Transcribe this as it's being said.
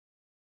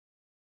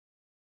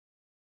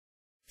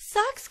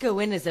Socks go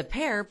in as a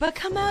pair but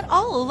come out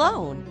all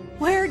alone.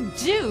 Where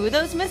do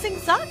those missing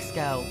socks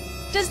go?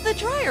 Does the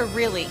dryer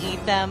really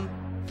eat them?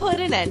 Put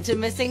an end to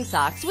missing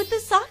socks with the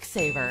Sock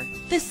Saver.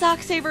 The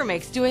Sock Saver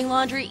makes doing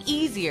laundry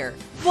easier.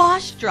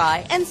 Wash,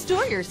 dry, and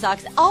store your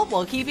socks all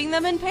while keeping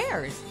them in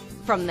pairs.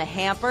 From the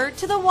hamper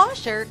to the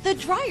washer, the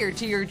dryer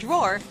to your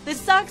drawer, the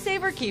Sock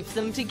Saver keeps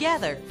them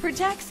together,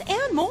 protects,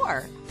 and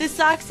more. The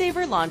Sock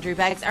Saver laundry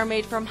bags are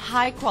made from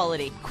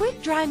high-quality,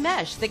 quick-dry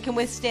mesh that can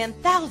withstand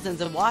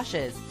thousands of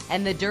washes.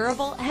 And the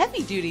durable,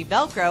 heavy-duty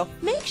Velcro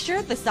makes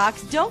sure the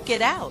socks don't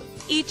get out.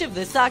 Each of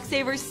the Sock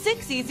Saver's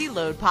 6 easy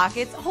load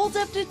pockets holds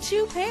up to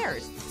 2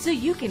 pairs, so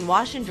you can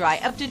wash and dry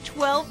up to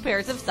 12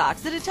 pairs of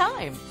socks at a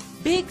time.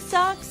 Big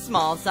socks,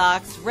 small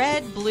socks,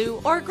 red, blue,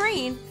 or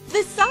green,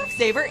 the Sock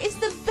Saver is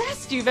the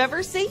best you've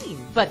ever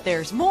seen. But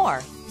there's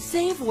more.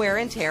 Save wear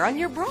and tear on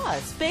your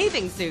bras,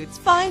 bathing suits,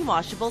 fine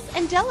washables,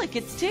 and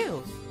delicates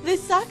too. The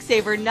Sock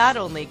Saver not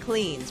only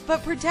cleans,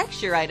 but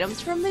protects your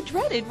items from the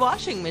dreaded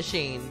washing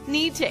machine.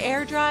 Need to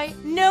air dry?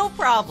 No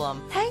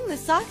problem. Hang the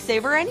Sock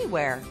Saver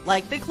anywhere,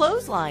 like the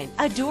clothesline,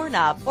 a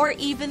doorknob, or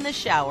even the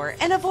shower,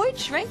 and avoid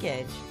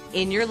shrinkage.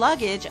 In your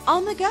luggage,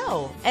 on the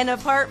go, an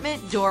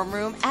apartment, dorm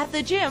room, at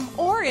the gym,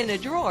 or in a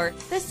drawer,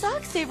 the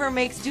Sock Saver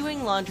makes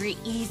doing laundry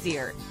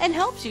easier and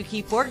helps you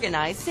keep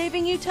organized,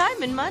 saving you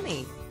time and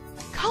money.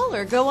 Call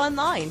or go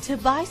online to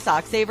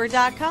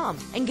buysocksaver.com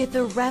and get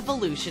the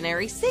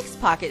revolutionary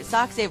 6-pocket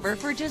Sock Saver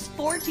for just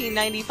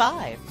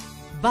 $14.95.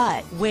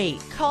 But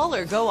wait, call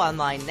or go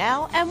online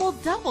now and we'll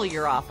double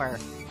your offer.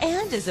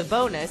 And as a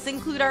bonus,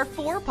 include our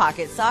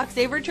 4-pocket Sock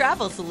Saver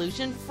travel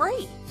solution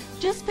free.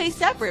 Just pay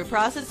separate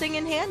processing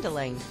and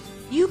handling.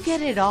 You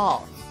get it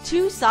all.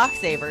 2 Sock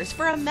Savers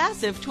for a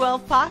massive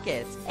 12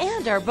 pockets,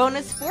 and our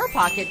bonus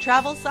 4-pocket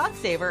travel Sock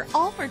Saver,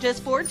 all for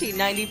just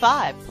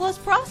 $14.95, plus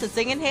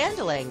processing and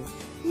handling.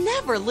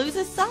 Never lose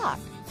a sock.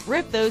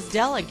 Rip those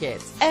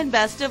delicates, and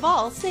best of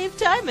all, save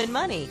time and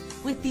money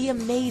with the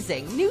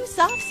amazing new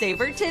Sock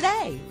Saver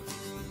today.